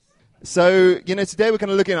So, today we're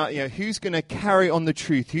kind of looking at, who's going to carry on the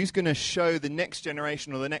truth? Who's going to show the next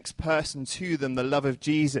generation or the next person to them the love of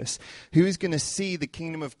Jesus? Who's going to see the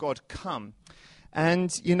kingdom of God come?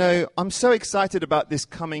 And, I'm so excited about this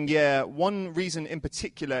coming year. One reason in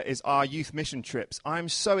particular is our youth mission trips. I'm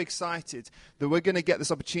so excited that we're going to get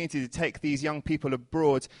this opportunity to take these young people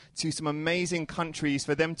abroad to some amazing countries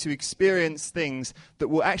for them to experience things that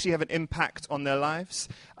will actually have an impact on their lives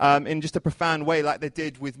in just a profound way, like they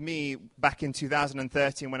did with me back in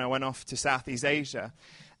 2013 when I went off to Southeast Asia.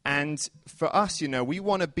 And for us, we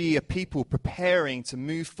want to be a people preparing to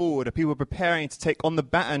move forward, a people preparing to take on the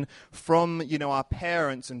baton from, our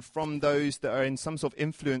parents and from those that are in some sort of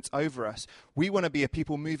influence over us. We want to be a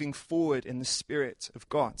people moving forward in the Spirit of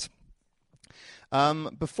God.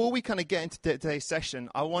 Before we kind of get into today's session,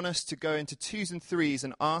 I want us to go into 2s and 3s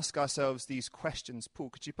and ask ourselves these questions. Paul,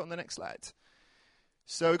 could you put on the next slide?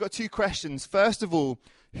 So we've got 2 questions. First of all,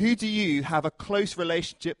 who do you have a close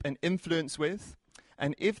relationship and influence with?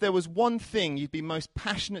 And if there was one thing you'd be most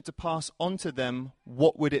passionate to pass on to them,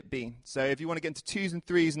 what would it be? So if you want to get into 2s and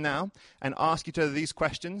 3s now and ask each other these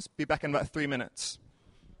questions, be back in about 3 minutes.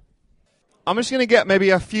 I'm just going to get maybe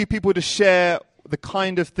a few people to share the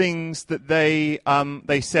kind of things that they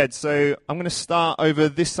said. So I'm going to start over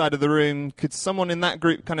this side of the room. Could someone in that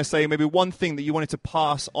group kind of say maybe one thing that you wanted to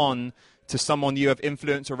pass on to someone you have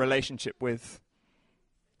influence or relationship with?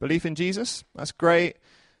 Belief in Jesus? That's great.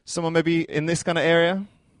 Someone maybe in this kind of area,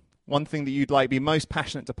 one thing that you'd be most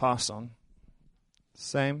passionate to pass on.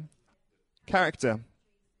 Same. Character.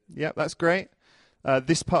 Yep, that's great.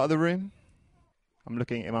 This part of the room. I'm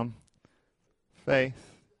looking at your mum. Faith.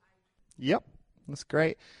 Yep, that's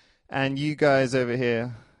great. And you guys over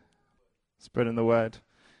here, spreading the word.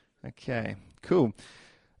 Okay, cool.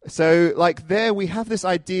 So there we have this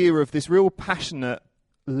idea of this real passionate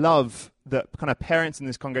love that kind of parents in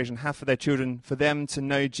this congregation have for their children, for them to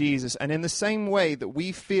know Jesus. And in the same way that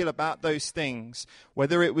we feel about those things,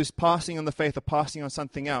 whether it was passing on the faith or passing on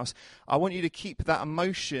something else, I want you to keep that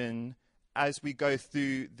emotion as we go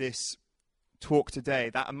through this talk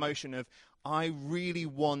today, that emotion of, I really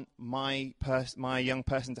want my young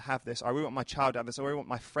person to have this. I really want my child to have this. I really want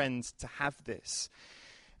my friends to have this.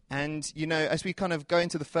 And, as we kind of go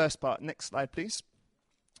into the first part, next slide, please.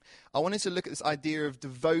 I wanted to look at this idea of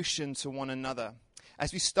devotion to one another.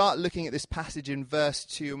 As we start looking at this passage in verse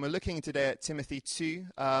 2, and we're looking today at Timothy 2,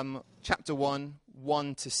 chapter 1,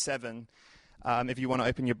 1 to 7. If you want to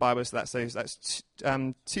open your Bibles to that, so that's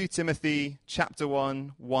 2 Timothy chapter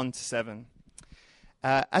 1, 1 to 7.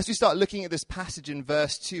 As we start looking at this passage in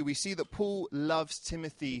verse 2, we see that Paul loves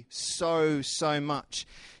Timothy so much.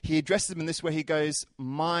 He addresses him in this way. He goes,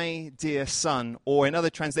 my dear son, or in other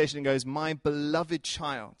translation it goes, my beloved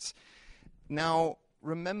child. Now,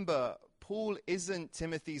 remember, Paul isn't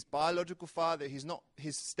Timothy's biological father. He's not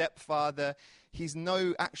his stepfather. He's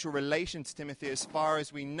no actual relation to Timothy as far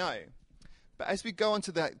as we know. But as we go on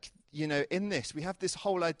to that, in this, we have this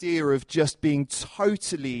whole idea of just being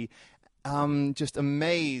totally just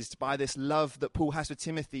amazed by this love that Paul has for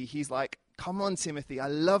Timothy. He's like, come on, Timothy, I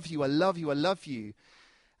love you, I love you, I love you.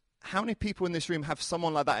 How many people in this room have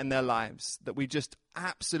someone like that in their lives that we just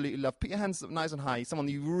absolutely love? Put your hands up nice and high, someone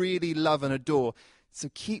you really love and adore. So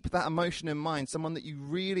keep that emotion in mind, someone that you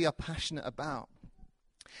really are passionate about.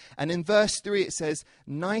 And in verse 3 it says,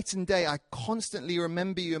 night and day I constantly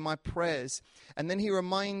remember you in my prayers. And then he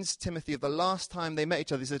reminds Timothy of the last time they met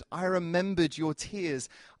each other. He said, I remembered your tears.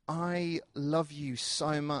 I love you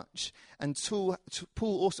so much. And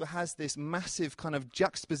Paul also has this massive kind of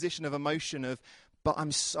juxtaposition of emotion of, but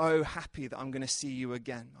I'm so happy that I'm going to see you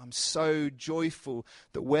again. I'm so joyful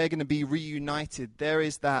that we're going to be reunited. There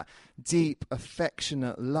is that deep,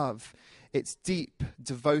 affectionate love. It's deep,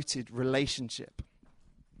 devoted relationship.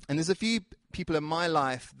 And there's a few people in my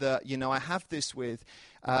life that, I have this with,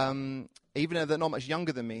 even though they're not much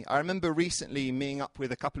younger than me. I remember recently meeting up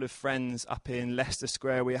with a couple of friends up in Leicester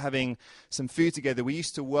Square. We were having some food together. We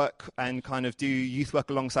used to work and kind of do youth work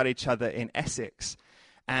alongside each other in Essex.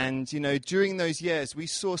 And, during those years, we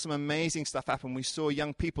saw some amazing stuff happen. We saw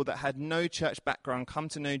young people that had no church background come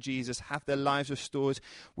to know Jesus, have their lives restored.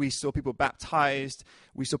 We saw people baptized.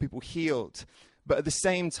 We saw people healed. But at the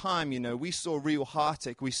same time, we saw real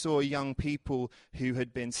heartache. We saw young people who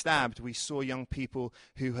had been stabbed. We saw young people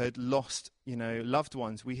who had lost, loved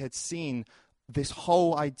ones. We had seen this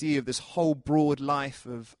whole idea of this whole broad life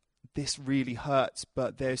of this really hurts,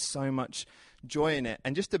 but there's so much joy in it.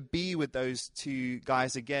 And just to be with those two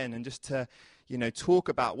guys again and just to, talk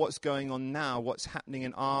about what's going on now, what's happening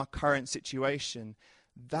in our current situation,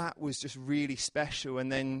 that was just really special.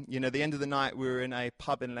 And then, the end of the night, we were in a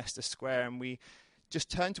pub in Leicester Square and we just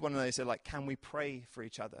turned to one another and said, like, can we pray for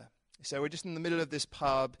each other? So we're just in the middle of this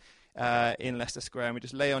pub in Leicester Square, and we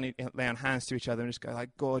just lay on hands to each other and just go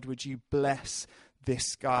like, God, would you bless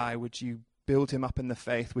this guy? Would you build him up in the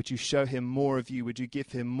faith? Would you show him more of you? Would you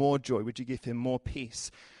give him more joy? Would you give him more peace?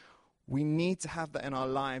 We need to have that in our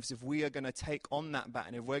lives if we are going to take on that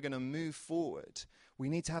baton, if we're going to move forward. We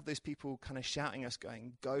need to have those people kind of shouting us,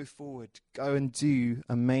 going, go forward, go and do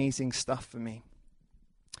amazing stuff for me.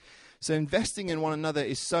 So investing in one another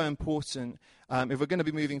is so important. If we're going to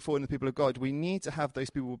be moving forward in the people of God, we need to have those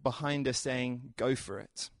people behind us saying, go for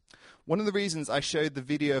it. One of the reasons I showed the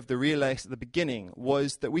video of the relays at the beginning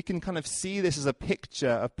was that we can kind of see this as a picture,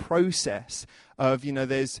 a process of,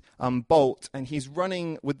 there's Bolt, and he's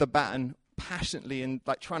running with the baton passionately and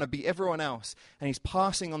like trying to beat everyone else. And he's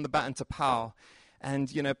passing on the baton to Powell.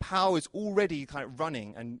 And, Powell is already kind of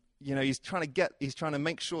running, and, he's trying to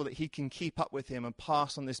make sure that he can keep up with him and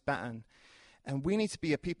pass on this baton. And we need to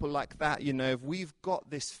be a people like that, if we've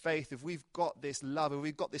got this faith, if we've got this love, if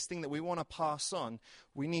we've got this thing that we want to pass on,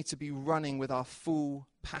 we need to be running with our full,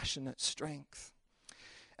 passionate strength.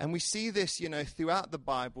 And we see this, throughout the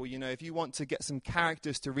Bible. If you want to get some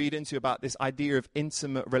characters to read into about this idea of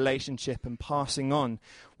intimate relationship and passing on,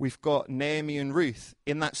 we've got Naomi and Ruth.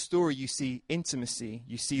 In that story, you see intimacy,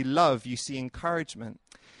 you see love, you see encouragement.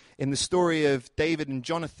 In the story of David and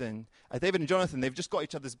Jonathan, they've just got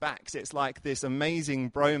each other's backs. It's like this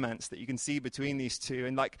amazing bromance that you can see between these two.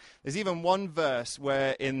 And like, there's even one verse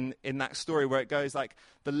where in that story where it goes like,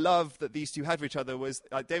 the love that these two had for each other was,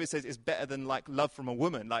 like David says, is better than like love from a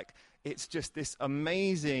woman. Like, it's just this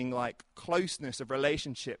amazing like closeness of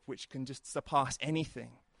relationship which can just surpass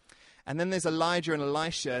anything. And then there's Elijah and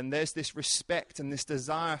Elisha, and there's this respect and this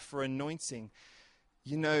desire for anointing.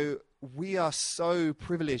 We are so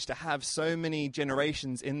privileged to have so many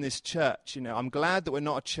generations in this church. I'm glad that we're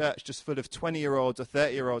not a church just full of 20-year-olds or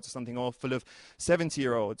 30-year-olds or something, or full of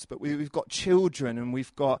 70-year-olds. But we've got children, and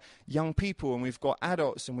we've got young people, and we've got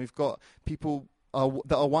adults, and we've got people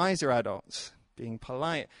that are wiser adults, being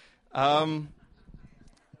polite. But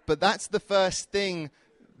that's the first thing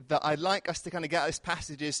that I'd like us to kind of get out of this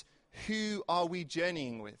passage is, who are we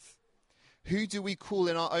journeying with? Who do we call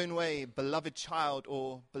in our own way beloved child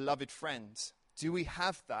or beloved friend? Do we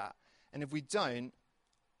have that? And if we don't,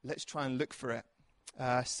 let's try and look for it.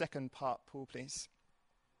 Second part, Paul, please.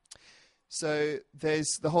 So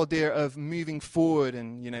there's the whole idea of moving forward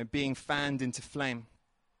and, being fanned into flame.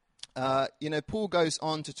 Paul goes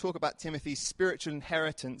on to talk about Timothy's spiritual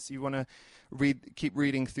inheritance. You want to keep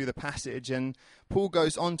reading through the passage. And Paul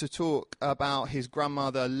goes on to talk about his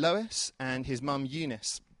grandmother Lois and his mum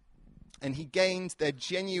Eunice. And he gained their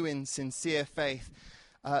genuine, sincere faith.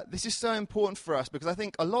 This is so important for us because I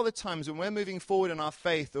think a lot of the times when we're moving forward in our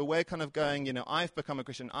faith, or we're kind of going, I've become a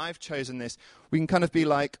Christian, I've chosen this, we can kind of be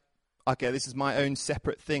like, okay, this is my own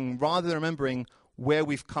separate thing, rather than remembering where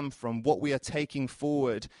we've come from, what we are taking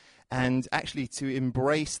forward, and actually to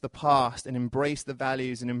embrace the past and embrace the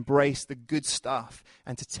values and embrace the good stuff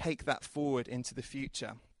and to take that forward into the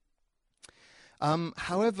future.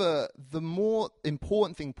 However, the more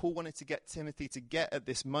important thing Paul wanted to get Timothy to get at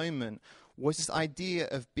this moment was this idea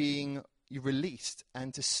of being released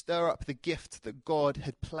and to stir up the gift that God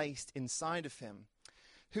had placed inside of him.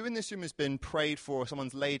 Who in this room has been prayed for, or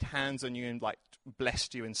someone's laid hands on you and like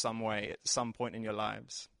blessed you in some way at some point in your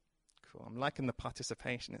lives? Cool. I'm liking the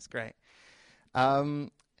participation. It's great.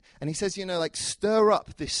 And he says, stir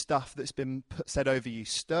up this stuff that's been said over you.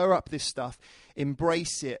 Stir up this stuff.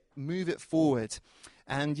 Embrace it. Move it forward.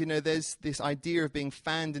 And, there's this idea of being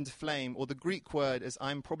fanned into flame, or the Greek word, as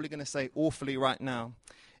I'm probably going to say awfully right now,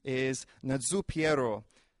 is nazupiero.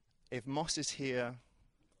 If Moss is here,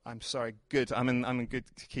 I'm sorry. Good. I'm in good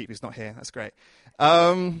keep. He's not here. That's great.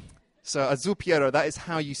 So azupiero, that is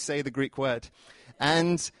how you say the Greek word.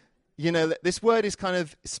 And, this word is kind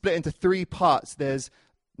of split into three parts. There's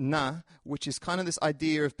na, which is kind of this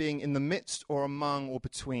idea of being in the midst or among or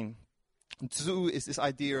between. Zu is this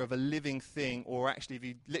idea of a living thing, or actually if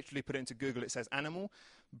you literally put it into Google, it says animal,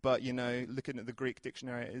 but looking at the Greek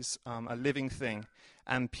dictionary, it is a living thing.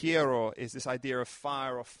 And piero is this idea of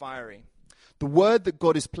fire or fiery. The word that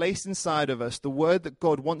God has placed inside of us, the word that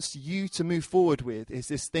God wants you to move forward with, is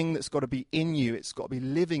this thing that's got to be in you. It's got to be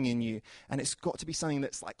living in you. And it's got to be something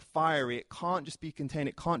that's like fiery. It can't just be contained.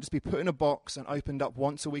 It can't just be put in a box and opened up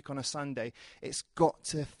once a week on a Sunday. It's got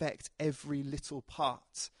to affect every little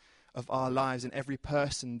part of our lives and every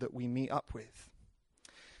person that we meet up with.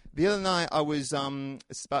 The other night,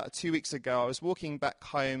 it's about 2 weeks ago, I was walking back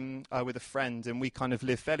home with a friend, and we kind of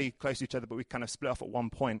live fairly close to each other, but we kind of split off at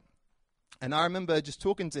one point. And I remember just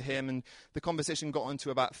talking to him, and the conversation got onto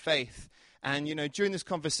about faith. And, during this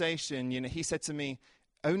conversation, he said to me,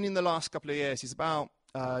 only in the last couple of years, he's about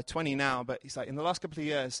 20 now, but he's like, in the last couple of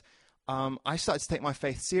years, I started to take my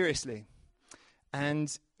faith seriously.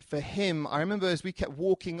 And for him, I remember as we kept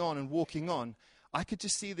walking on, I could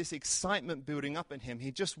just see this excitement building up in him.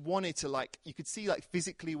 He just wanted to, you could see,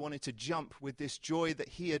 physically wanted to jump with this joy that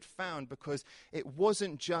he had found, because it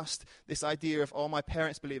wasn't just this idea of, my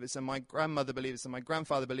parents believe this, and my grandmother believes this, and my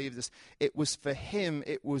grandfather believes this. It was for him,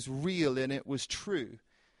 it was real, and it was true.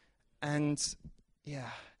 And,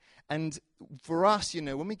 and for us,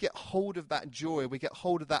 when we get hold of that joy, we get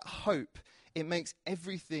hold of that hope, it makes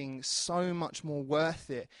everything so much more worth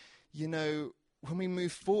it. When we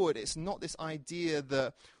move forward, it's not this idea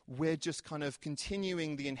that we're just kind of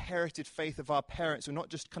continuing the inherited faith of our parents. We're not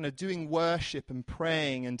just kind of doing worship and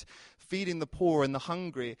praying and feeding the poor and the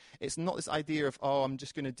hungry. It's not this idea of, I'm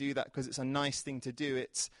just going to do that because it's a nice thing to do.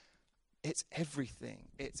 It's everything.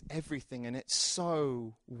 It's everything, and it's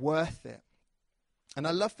so worth it. And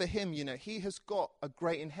I love for him, he has got a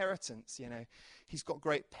great inheritance, He's got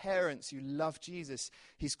great parents who love Jesus.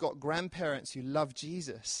 He's got grandparents who love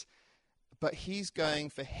Jesus. But he's going,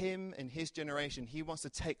 for him and his generation, he wants to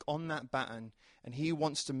take on that baton, and he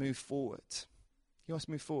wants to move forward. He wants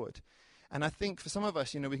to move forward. And I think for some of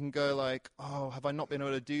us, we can go like, have I not been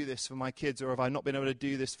able to do this for my kids, or have I not been able to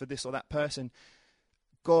do this for this or that person?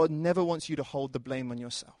 God never wants you to hold the blame on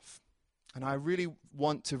yourself. And I really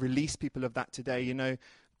want to release people of that today.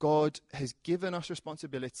 God has given us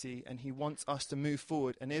responsibility, and he wants us to move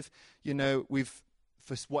forward. And if,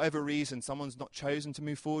 for whatever reason, someone's not chosen to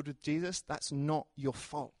move forward with Jesus, that's not your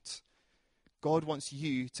fault. God wants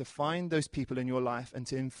you to find those people in your life and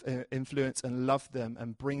to influence and love them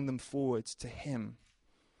and bring them forward to him.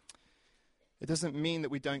 It doesn't mean that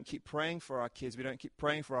we don't keep praying for our kids. We don't keep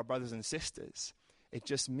praying for our brothers and sisters. It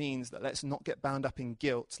just means that let's not get bound up in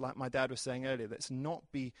guilt, like my dad was saying earlier. Let's not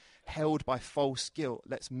be held by false guilt.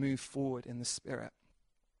 Let's move forward in the Spirit.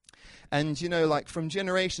 And, from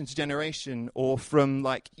generation to generation, or from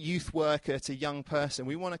youth worker to young person,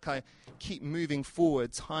 we want to kind of keep moving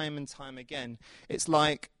forward time and time again. It's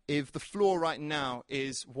like if the floor right now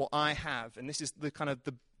is what I have, and this is the kind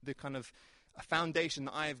of a foundation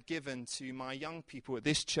that I have given to my young people at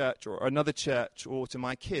this church or another church, or to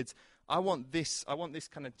my kids. I want this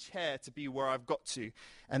kind of chair to be where I've got to.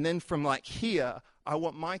 And then from here, I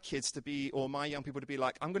want my kids to be, or my young people to be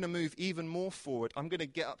I'm going to move even more forward. I'm going to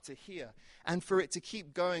get up to here. And for it to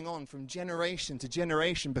keep going on from generation to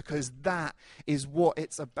generation, because that is what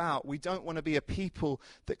it's about. We don't want to be a people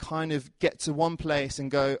that kind of get to one place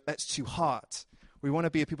and go, that's too hard. We want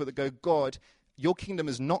to be a people that go, God, your kingdom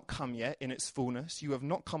has not come yet in its fullness. You have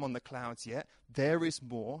not come on the clouds yet. There is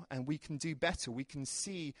more, and we can do better. We can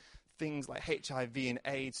see things like HIV and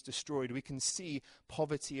AIDS destroyed. We can see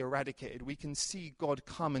poverty eradicated. We can see God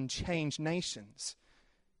come and change nations.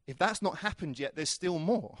 If that's not happened yet, there's still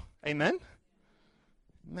more. Amen?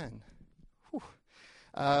 Amen.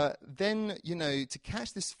 Then, to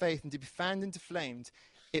catch this faith and to be fanned into flames,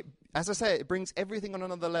 as I say, it brings everything on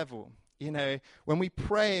another level. When we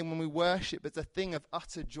pray and when we worship, it's a thing of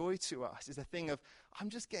utter joy to us. It's a thing of, I'm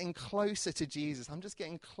just getting closer to Jesus. I'm just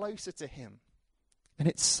getting closer to him. And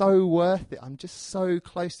it's so worth it. I'm just so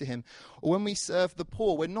close to him. Or when we serve the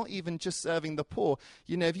poor, we're not even just serving the poor.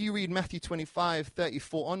 If you read Matthew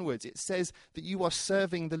 25:34 onwards, it says that you are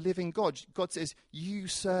serving the living God. God says, you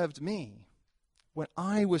served me. When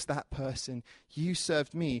I was that person, you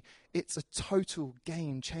served me. It's a total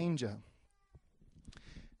game changer.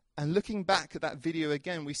 And looking back at that video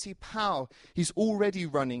again, we see Powell. He's already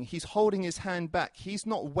running. He's holding his hand back. He's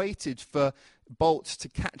not waited for Bolt to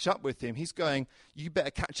catch up with him. He's going, you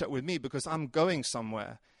better catch up with me because I'm going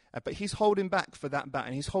somewhere. But he's holding back for that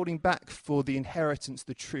baton. He's holding back for the inheritance,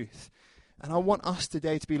 the truth. And I want us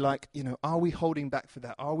today to be are we holding back for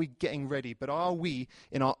that? Are we getting ready? But are we,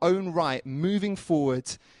 in our own right, moving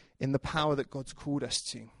forward in the power that God's called us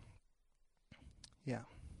to? Yeah.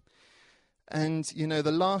 And,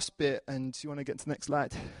 the last bit, and you want to get to the next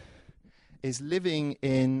slide, is living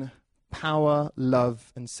in power,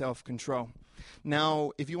 love, and self-control.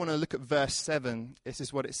 Now, if you want to look at verse 7, this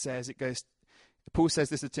is what it says. Paul says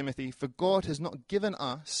this to Timothy, for God has not given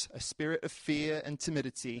us a spirit of fear and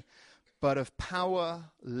timidity, but of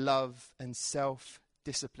power, love, and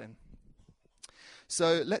self-discipline.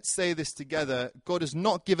 So let's say this together. God has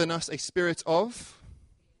not given us a spirit of...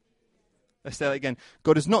 Let's say that again.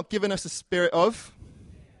 God has not given us a spirit of...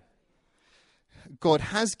 God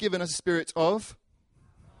has given us a spirit of...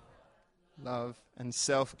 love and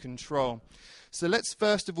self-control. So let's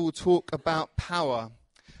first of all talk about power.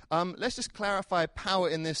 let's just clarify power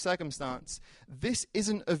in this circumstance. This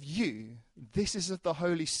isn't of you. This is of the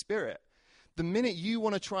Holy Spirit. The minute you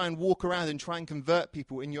want to try and walk around and try and convert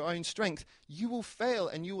people in your own strength, you will fail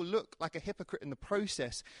and you will look like a hypocrite in the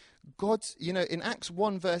process. God's, in Acts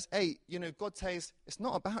 1 verse 8, God says, it's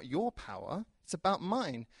not about your power, it's about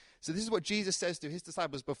mine. So this is what Jesus says to his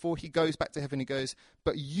disciples before he goes back to heaven. He goes,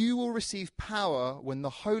 but you will receive power when the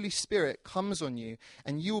Holy Spirit comes on you,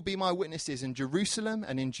 and you will be my witnesses in Jerusalem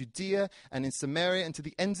and in Judea and in Samaria and to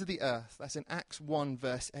the ends of the earth. That's in Acts 1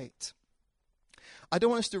 verse 8. I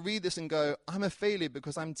don't want us to read this and go, I'm a failure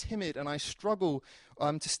because I'm timid and I struggle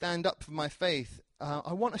to stand up for my faith.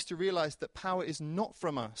 I want us to realize that power is not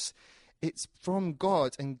from us. It's from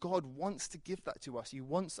God, and God wants to give that to us. He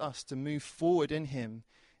wants us to move forward in him.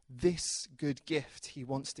 This good gift he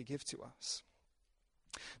wants to give to us.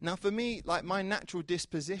 Now for me, like my natural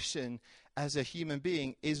disposition as a human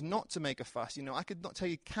being is not to make a fuss. I could not tell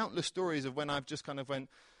you countless stories of when I've just kind of went,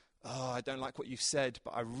 oh, I don't like what you've said,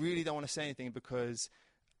 but I really don't want to say anything because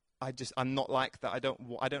I'm not like that. I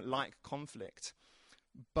don't like conflict.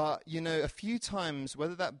 But, a few times,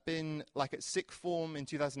 whether that been like at sixth form in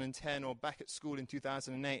 2010 or back at school in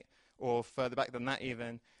 2008 or further back than that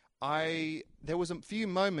even, there was a few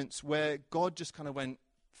moments where God just kind of went,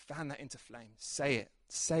 fan that into flame. Say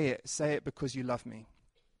it because you love me.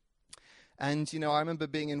 And, I remember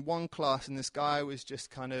being in one class and this guy was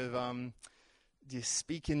just kind of just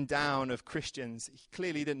speaking down of Christians. He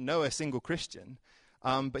clearly didn't know a single Christian.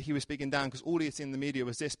 But he was speaking down because all he had seen in the media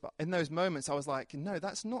was this. But in those moments, I was like, no,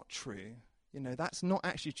 that's not true. That's not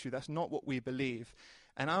actually true. That's not what we believe.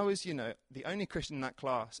 And I was, the only Christian in that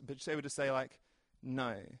class, but just able to say like,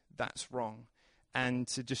 no, that's wrong. And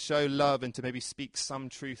to just show love and to maybe speak some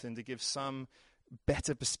truth and to give some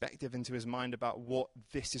better perspective into his mind about what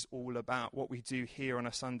this is all about, what we do here on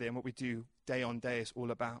a Sunday and what we do day on day is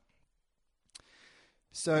all about.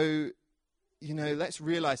 So, let's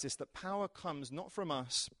realize this, that power comes not from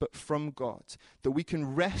us, but from God. That we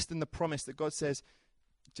can rest in the promise that God says,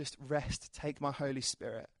 just rest, take my Holy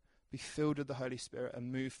Spirit, be filled with the Holy Spirit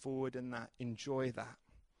and move forward in that, enjoy that.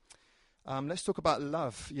 Let's talk about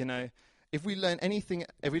love. If we learn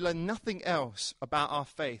nothing else about our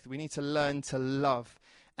faith, we need to learn to love.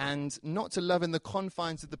 And not to love in the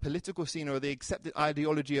confines of the political scene or the accepted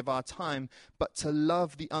ideology of our time, but to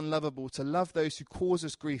love the unlovable, to love those who cause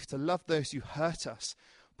us grief, to love those who hurt us.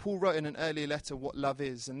 Paul wrote in an earlier letter what love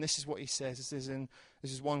is, and this is what he says. This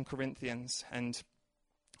is 1 Corinthians, and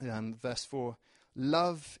verse 4.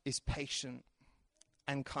 Love is patient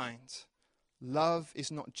and kind. Love is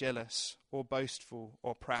not jealous or boastful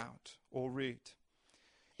or proud or rude.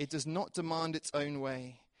 It does not demand its own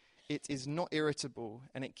way. It is not irritable,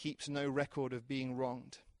 and it keeps no record of being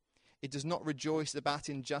wronged. It does not rejoice about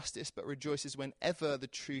injustice, but rejoices whenever the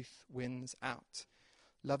truth wins out.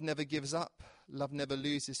 Love never gives up. Love never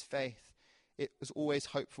loses faith. It is always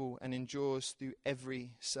hopeful and endures through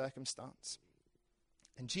every circumstance.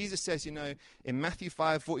 And Jesus says, in Matthew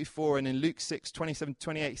 5:44 and in Luke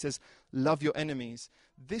 6:27-28, he says, love your enemies.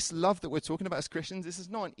 This love that we're talking about as Christians, this is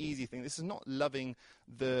not an easy thing. This is not loving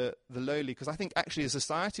the lowly, because I think actually as a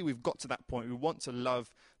society we've got to that point. We want to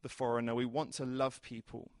love the foreigner. We want to love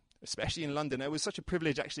people, especially in London. It was such a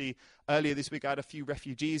privilege actually. Earlier this week I had a few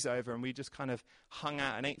refugees over and we just kind of hung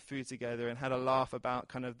out and ate food together and had a laugh about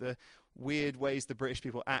kind of the weird ways the British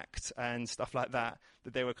people act and stuff like that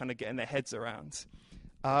they were kind of getting their heads around.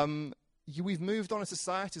 We've moved on as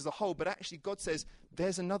society as a whole, but actually God says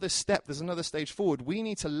there's another step, there's another stage forward. We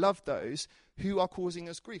need to love those who are causing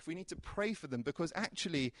us grief. We need to pray for them, because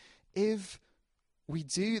actually if we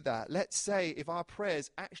do that, let's say if our prayers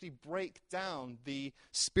actually break down the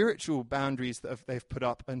spiritual boundaries that they've put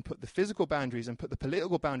up and put the physical boundaries and put the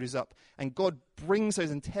political boundaries up, and God brings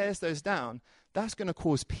those and tears those down, that's going to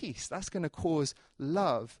cause peace, that's going to cause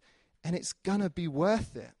love, and it's going to be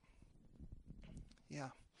worth it. Yeah.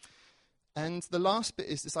 And the last bit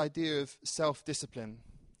is this idea of self-discipline.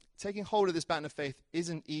 Taking hold of this baton of faith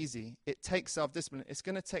isn't easy. It takes self-discipline. It's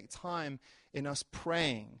going to take time in us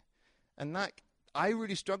praying. And that, I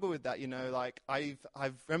really struggle with that, I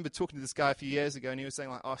remember talking to this guy a few years ago, and he was saying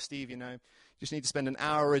like, oh, Steve, you just need to spend an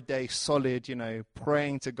hour a day solid,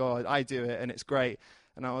 praying to God. I do it, and it's great.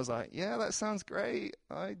 And I was like, yeah, that sounds great.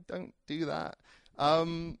 I don't do that.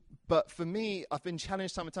 But for me, I've been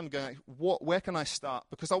challenged time and time going, where can I start?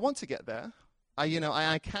 Because I want to get there.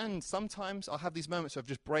 I can, sometimes I'll have these moments of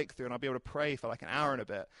just breakthrough and I'll be able to pray for like an hour and a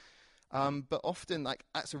bit. But often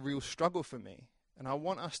that's a real struggle for me. And I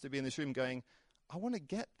want us to be in this room going, I want to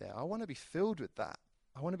get there. I want to be filled with that.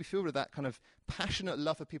 I want to be filled with that kind of passionate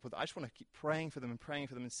love for people that I just want to keep praying for them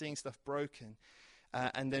and seeing stuff broken.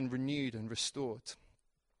 and then renewed and restored.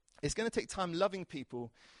 It's going to take time loving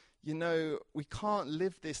people. You know, we can't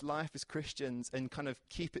live this life as Christians and kind of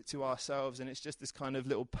keep it to ourselves, and it's just this kind of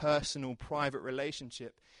little personal, private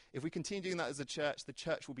relationship. If we continue doing that as a church, the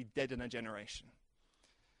church will be dead in a generation.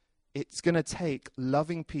 It's going to take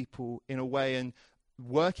loving people in a way and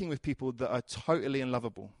working with people that are totally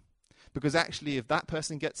unlovable. Because actually, if that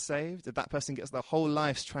person gets saved, if that person gets their whole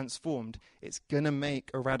lives transformed, it's going to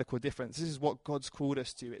make a radical difference. This is what God's called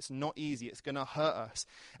us to. It's not easy. It's going to hurt us.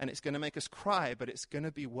 And it's going to make us cry, but it's going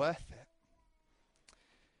to be worth it.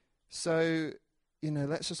 So, you know,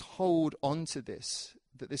 let's just hold on to this,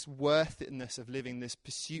 that this worthiness of living, this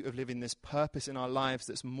pursuit of living, this purpose in our lives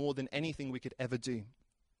that's more than anything we could ever do.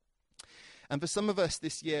 And for some of us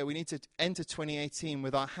this year, we need to enter 2018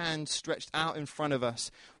 with our hands stretched out in front of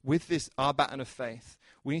us with this, our baton of faith.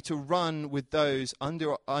 We need to run with those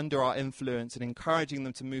under our influence and encouraging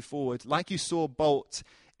them to move forward. Like you saw Bolt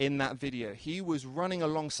in that video. He was running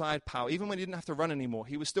alongside Powell. Even when he didn't have to run anymore,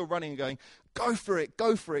 he was still running and going, go for it,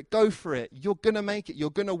 go for it, go for it. You're going to make it. You're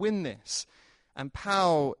going to win this. And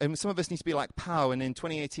Powell, and some of us need to be like Powell, and in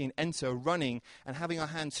 2018 enter running and having our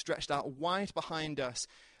hands stretched out wide behind us,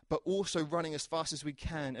 but also running as fast as we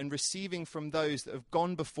can and receiving from those that have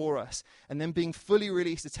gone before us, and then being fully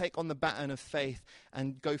released to take on the baton of faith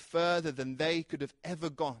and go further than they could have ever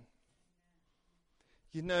gone.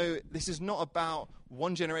 You know, this is not about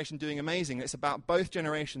one generation doing amazing. It's about both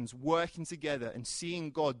generations working together and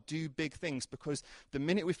seeing God do big things, because the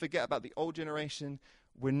minute we forget about the old generation,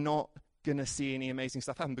 we're not going to see any amazing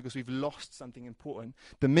stuff happen because we've lost something important.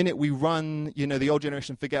 The minute we run, you know, the old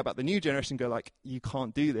generation, forget about the new generation, go like, you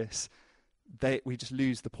can't do this, we just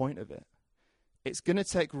lose the point of it. It's going to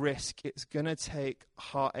take risk. It's going to take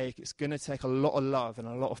heartache. It's going to take a lot of love and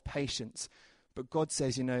a lot of patience. But God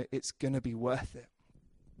says, you know, it's going to be worth it.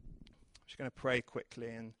 I'm just going to pray quickly,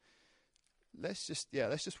 and let's just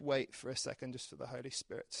wait for a second just for the Holy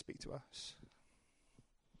Spirit to speak to us.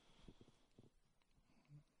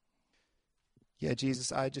 Yeah,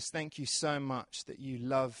 Jesus, I just thank you so much that you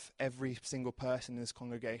love every single person in this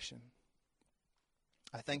congregation.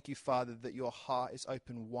 I thank you, Father, that your heart is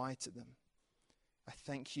open wide to them. I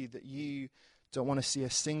thank you that you don't want to see a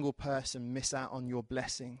single person miss out on your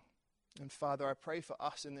blessing. And Father, I pray for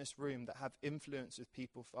us in this room that have influence with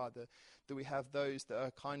people, Father, that we have those that are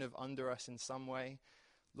kind of under us in some way.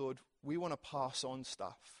 Lord, we want to pass on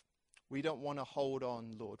stuff. We don't want to hold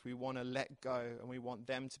on, Lord. We want to let go, and we want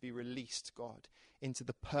them to be released, God, into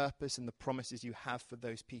the purpose and the promises you have for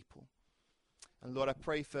those people. And Lord, I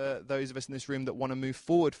pray for those of us in this room that want to move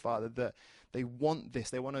forward, Father, that they want this.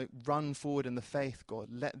 They want to run forward in the faith, God.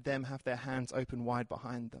 Let them have their hands open wide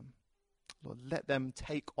behind them. Lord, let them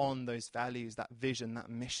take on those values, that vision, that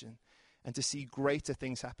mission, and to see greater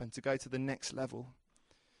things happen, to go to the next level.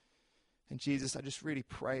 And Jesus, I just really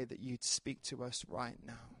pray that you'd speak to us right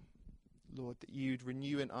now. Lord, that you'd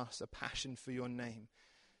renew in us a passion for your name.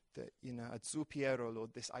 That, you know, adzupiero,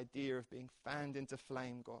 Lord, this idea of being fanned into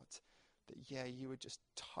flame, God. That, yeah, you would just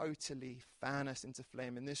totally fan us into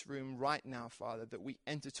flame in this room right now, Father. That we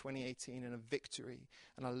enter 2018 in a victory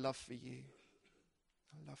and a love for you.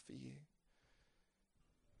 A love for you.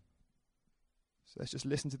 So let's just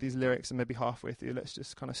listen to these lyrics, and maybe halfway through, let's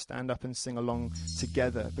just kind of stand up and sing along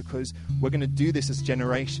together, because we're going to do this as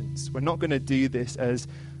generations. We're not going to do this as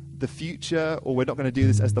the future, or we're not going to do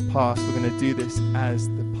this as the past. We're going to do this as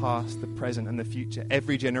the past, the present, and the future.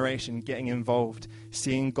 Every generation getting involved,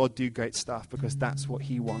 seeing God do great stuff, because that's what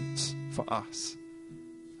he wants for us.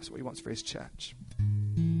 That's what he wants for his church.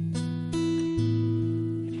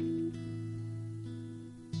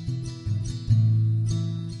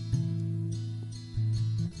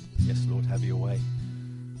 Yes, Lord, have your way.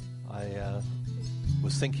 I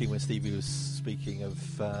was thinking when Stevie was speaking of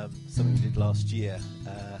something we did last year,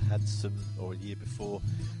 had some, or a year before,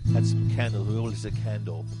 had some candles. We always a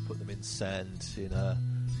candle, put them in sand in a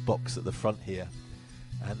box at the front here,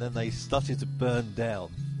 and then they started to burn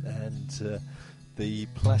down, and the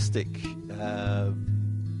plastic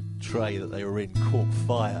tray that they were in caught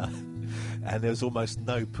fire, and there was almost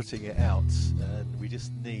no putting it out. And we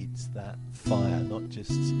just need that fire, not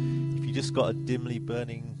just, if you just got a dimly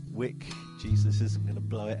burning wick, Jesus isn't going to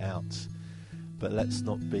blow it out. But let's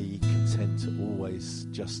not be content to always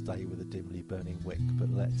just stay with a dimly burning wick, but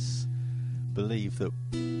let's believe that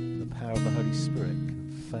the power of the Holy Spirit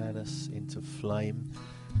can fan us into flame,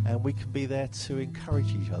 and we can be there to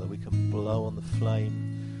encourage each other. We can blow on the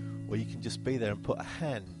flame, or you can just be there and put a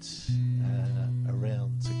hand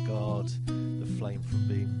around to guard the flame from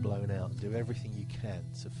being blown out, and do everything you can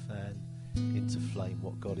to fan into flame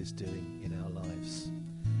what God is doing in our lives.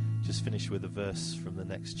 just finish with a verse from the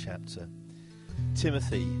next chapter.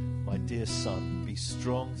 Timothy, my dear son, be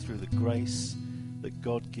strong through the grace that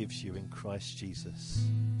God gives you in Christ Jesus.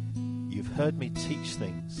 You've heard me teach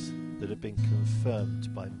things that have been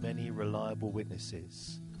confirmed by many reliable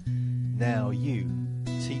witnesses. Now you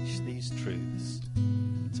teach these truths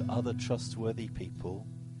to other trustworthy people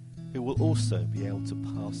who will also be able to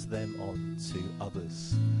pass them on to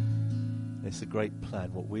others. It's a great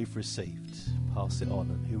plan, what we've received, pass it on,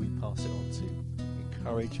 and who we pass it on to.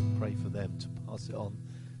 Encourage and pray for them to pass it on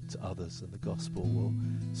to others, and the gospel will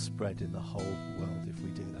spread in the whole world if we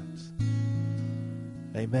do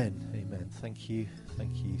that. Amen. Amen. Thank you,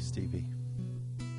 Stevie.